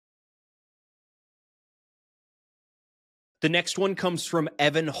The next one comes from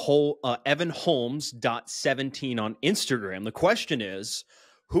Evan Holmes.17 on Instagram. The question is,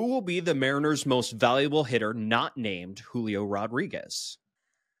 who will be the Mariners' most valuable hitter not named Julio Rodriguez?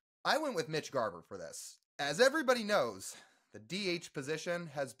 I went with Mitch Garver for this. As everybody knows, the DH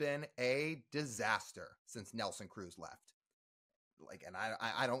position has been a disaster since Nelson Cruz left. And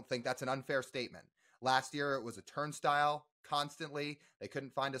I don't think that's an unfair statement. Last year, it was a turnstile constantly. They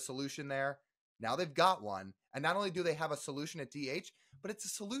couldn't find a solution there. Now they've got one. And not only do they have a solution at DH, but it's a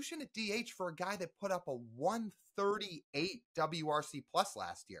solution at DH for a guy that put up a 138 WRC plus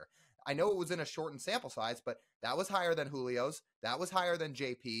last year. I know it was in a shortened sample size, but that was higher than Julio's. That was higher than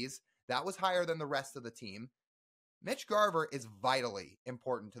JP's. That was higher than the rest of the team. Mitch Garver is vitally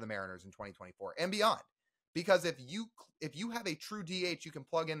important to the Mariners in 2024 and beyond. Because if you have a true DH you can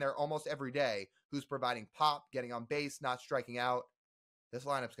plug in there almost every day, who's providing pop, getting on base, not striking out, this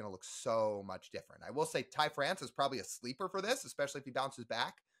lineup's going to look so much different. I will say Ty France is probably a sleeper for this, especially if he bounces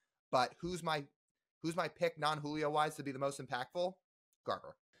back. But who's my pick non-Julio wise to be the most impactful?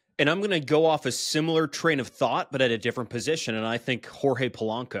 Garver. And I'm going to go off a similar train of thought, but at a different position. And I think Jorge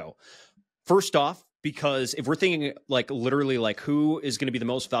Polanco. First off, because if we're thinking literally who is going to be the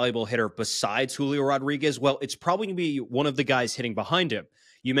most valuable hitter besides Julio Rodriguez, well, it's probably going to be one of the guys hitting behind him.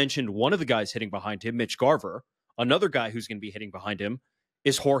 You mentioned one of the guys hitting behind him, Mitch Garver. Another guy who's going to be hitting behind him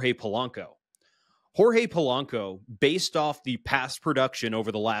is Jorge Polanco. Jorge Polanco, based off the past production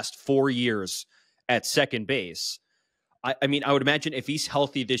over the last 4 years at second base, I mean, I would imagine if he's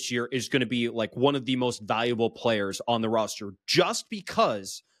healthy this year is going to be one of the most valuable players on the roster just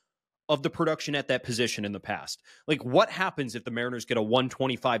because of the production at that position in the past. What happens if the Mariners get a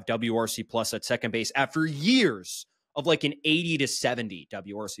 125 WRC plus at second base after years of an 80 to 70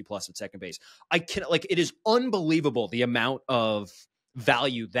 WRC plus at second base? It is unbelievable the amount of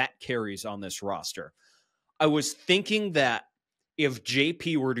value that carries on this roster. I was thinking that if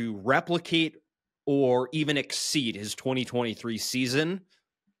JP were to replicate or even exceed his 2023 season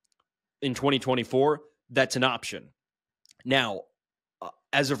in 2024, that's an option. Now,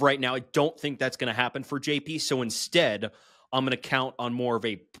 as of right now, I don't think that's going to happen for JP. So instead, I'm going to count on more of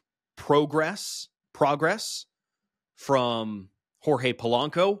a progress from Jorge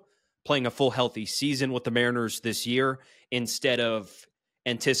Polanco playing a full healthy season with the Mariners this year instead of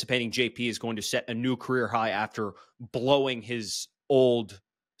anticipating JP is going to set a new career high after blowing his old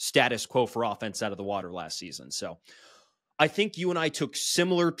status quo for offense out of the water last season. So I think you and I took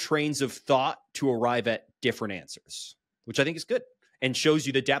similar trains of thought to arrive at different answers, which I think is good and shows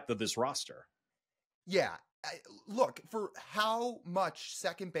you the depth of this roster. Yeah. Look, for how much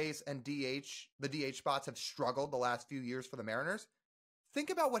second base and the DH spots have struggled the last few years for the Mariners, think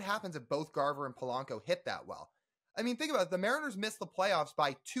about what happens if both Garver and Polanco hit that well. I mean, think about it. The Mariners missed the playoffs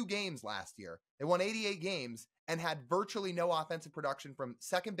by 2 games last year. They won 88 games and had virtually no offensive production from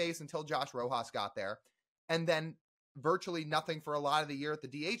second base until Josh Rojas got there. And then virtually nothing for a lot of the year at the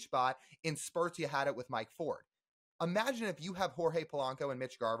DH spot. In spurts, you had it with Mike Ford. Imagine if you have Jorge Polanco and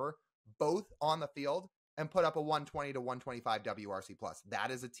Mitch Garver both on the field and put up a 120 to 125 WRC plus.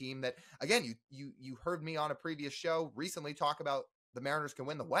 That is a team that, again, you heard me on a previous show recently talk about the Mariners can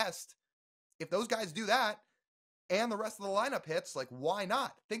win the West. If those guys do that and the rest of the lineup hits, why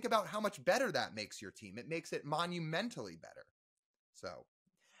not? Think about how much better that makes your team. It makes it monumentally better. So,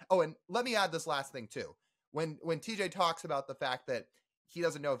 and let me add this last thing too. When TJ talks about the fact that he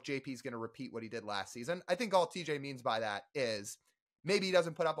doesn't know if JP is going to repeat what he did last season, I think all TJ means by that is maybe he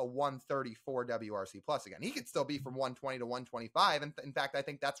doesn't put up a 134 WRC plus again. He could still be from 120 to 125. And in fact, I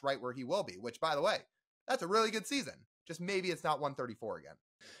think that's right where he will be, which, by the way, that's a really good season. Just maybe it's not 134 again.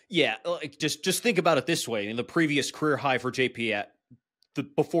 Yeah, just think about it this way. In the previous career high for JP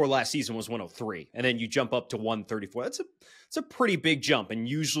before last season was 103, and then you jump up to 134. That's a pretty big jump, and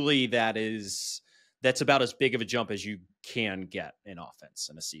usually that's about as big of a jump as you can get in offense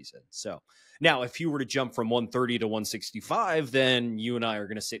in a season. So now if you were to jump from 130 to 165, then you and I are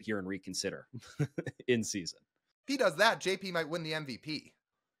going to sit here and reconsider in season. If he does that, JP might win the MVP.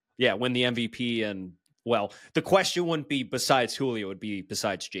 Yeah, win the MVP. And well, the question wouldn't be besides Julio, it would be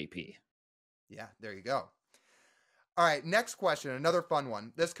besides JP. Yeah, there you go. All right, next question, another fun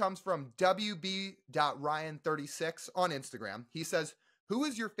one. This comes from WB.Ryan36 on Instagram. He says, who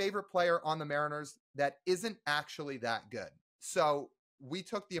is your favorite player on the Mariners that isn't actually that good? So we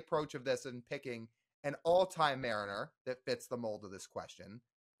took the approach of this in picking an all-time Mariner that fits the mold of this question.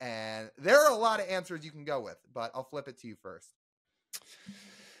 And there are a lot of answers you can go with, but I'll flip it to you first.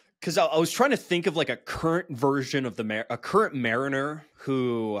 Because I was trying to think of a current version of a current Mariner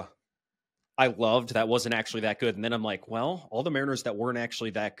who I loved that wasn't actually that good. And then I'm like, well, all the Mariners that weren't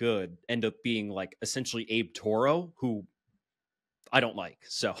actually that good end up being essentially Abe Toro, who I don't like.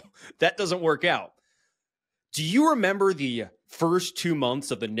 So that doesn't work out. Do you remember the first 2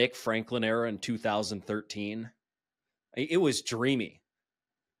 months of the Nick Franklin era in 2013? It was dreamy.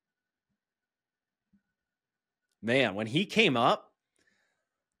 Man, when he came up,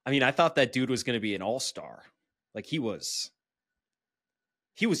 I mean, I thought that dude was going to be an all-star. Like he was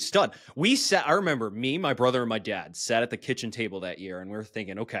stud. I remember me, my brother, and my dad sat at the kitchen table that year, and we were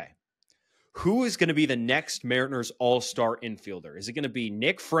thinking, okay, who is going to be the next Mariners all-star infielder? Is it going to be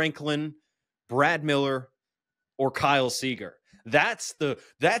Nick Franklin, Brad Miller, or Kyle Seager? That's the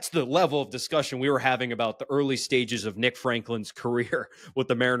level of discussion we were having about the early stages of Nick Franklin's career with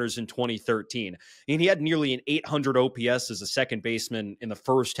the Mariners in 2013. And he had nearly an 800 OPS as a second baseman in the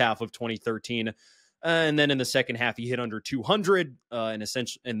first half of 2013. And then in the second half, he hit under 200 and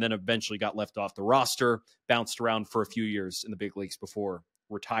then eventually got left off the roster, bounced around for a few years in the big leagues before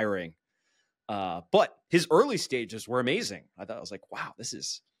retiring. But his early stages were amazing. I was like, wow,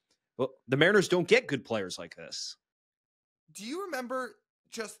 the Mariners don't get good players like this. Do you remember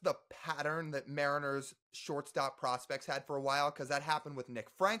just the pattern that Mariners shortstop prospects had for a while? Because that happened with Nick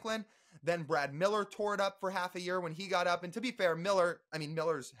Franklin. Then Brad Miller tore it up for half a year when he got up. And to be fair,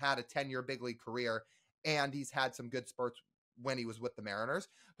 Miller's had a 10-year big league career, and he's had some good spurts when he was with the Mariners.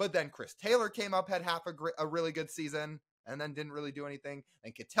 But then Chris Taylor came up, had half a really good season, and then didn't really do anything.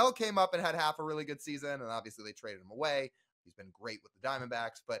 And Ketel came up and had half a really good season, and obviously they traded him away. He's been great with the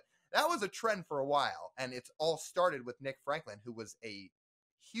Diamondbacks, but that was a trend for a while, and it's all started with Nick Franklin, who was a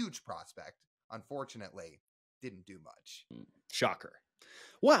huge prospect. Unfortunately, didn't do much. Shocker.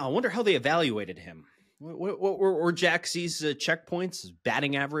 Wow, I wonder how they evaluated him. What were Jaxie's checkpoints,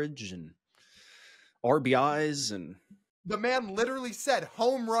 batting average, and RBIs? And the man literally said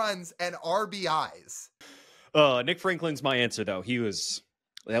home runs and RBIs. Nick Franklin's my answer, though.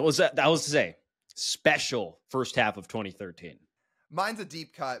 That was to say special first half of 2013. Mine's a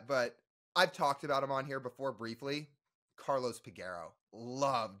deep cut, but I've talked about him on here before briefly. Carlos Piguero.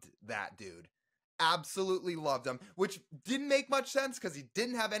 Loved that dude. Absolutely loved him, which didn't make much sense because he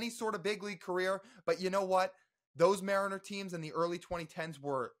didn't have any sort of big league career. But you know what? Those Mariner teams in the early 2010s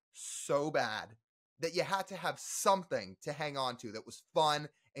were so bad that you had to have something to hang on to that was fun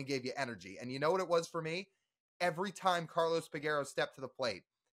and gave you energy. And you know what it was for me? Every time Carlos Piguero stepped to the plate,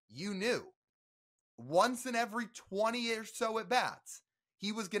 you knew once in every 20 or so at bats,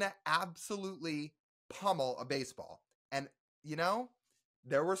 he was going to absolutely pummel a baseball. And,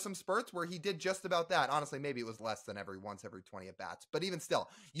 there were some spurts where he did just about that. Honestly, maybe it was less than every 20 at bats. But even still,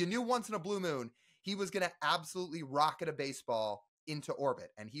 you knew once in a blue moon, he was going to absolutely rocket a baseball into orbit.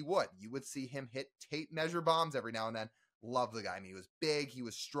 And he would. You would see him hit tape measure bombs every now and then. Love the guy. I mean, he was big, he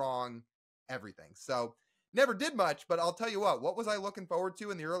was strong, everything. So never did much, but I'll tell you what was I looking forward to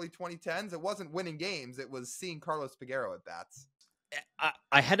in the early 2010s? It wasn't winning games. It was seeing Carlos Piguero at bats.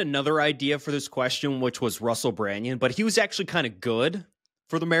 I had another idea for this question, which was Russell Branyan, but he was actually kind of good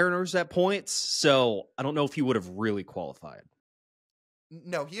for the Mariners at points. So I don't know if he would have really qualified.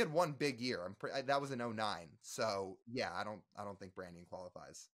 No, he had one big year. That was in 2009. So yeah, I don't think Branyan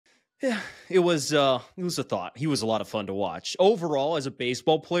qualifies. Yeah, it was a thought. He was a lot of fun to watch. Overall, as a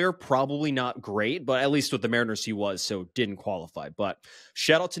baseball player, probably not great, but at least with the Mariners he was, so didn't qualify. But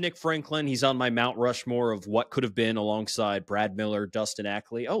shout out to Nick Franklin. He's on my Mount Rushmore of what could have been alongside Brad Miller, Dustin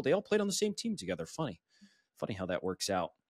Ackley. Oh, they all played on the same team together. Funny how that works out.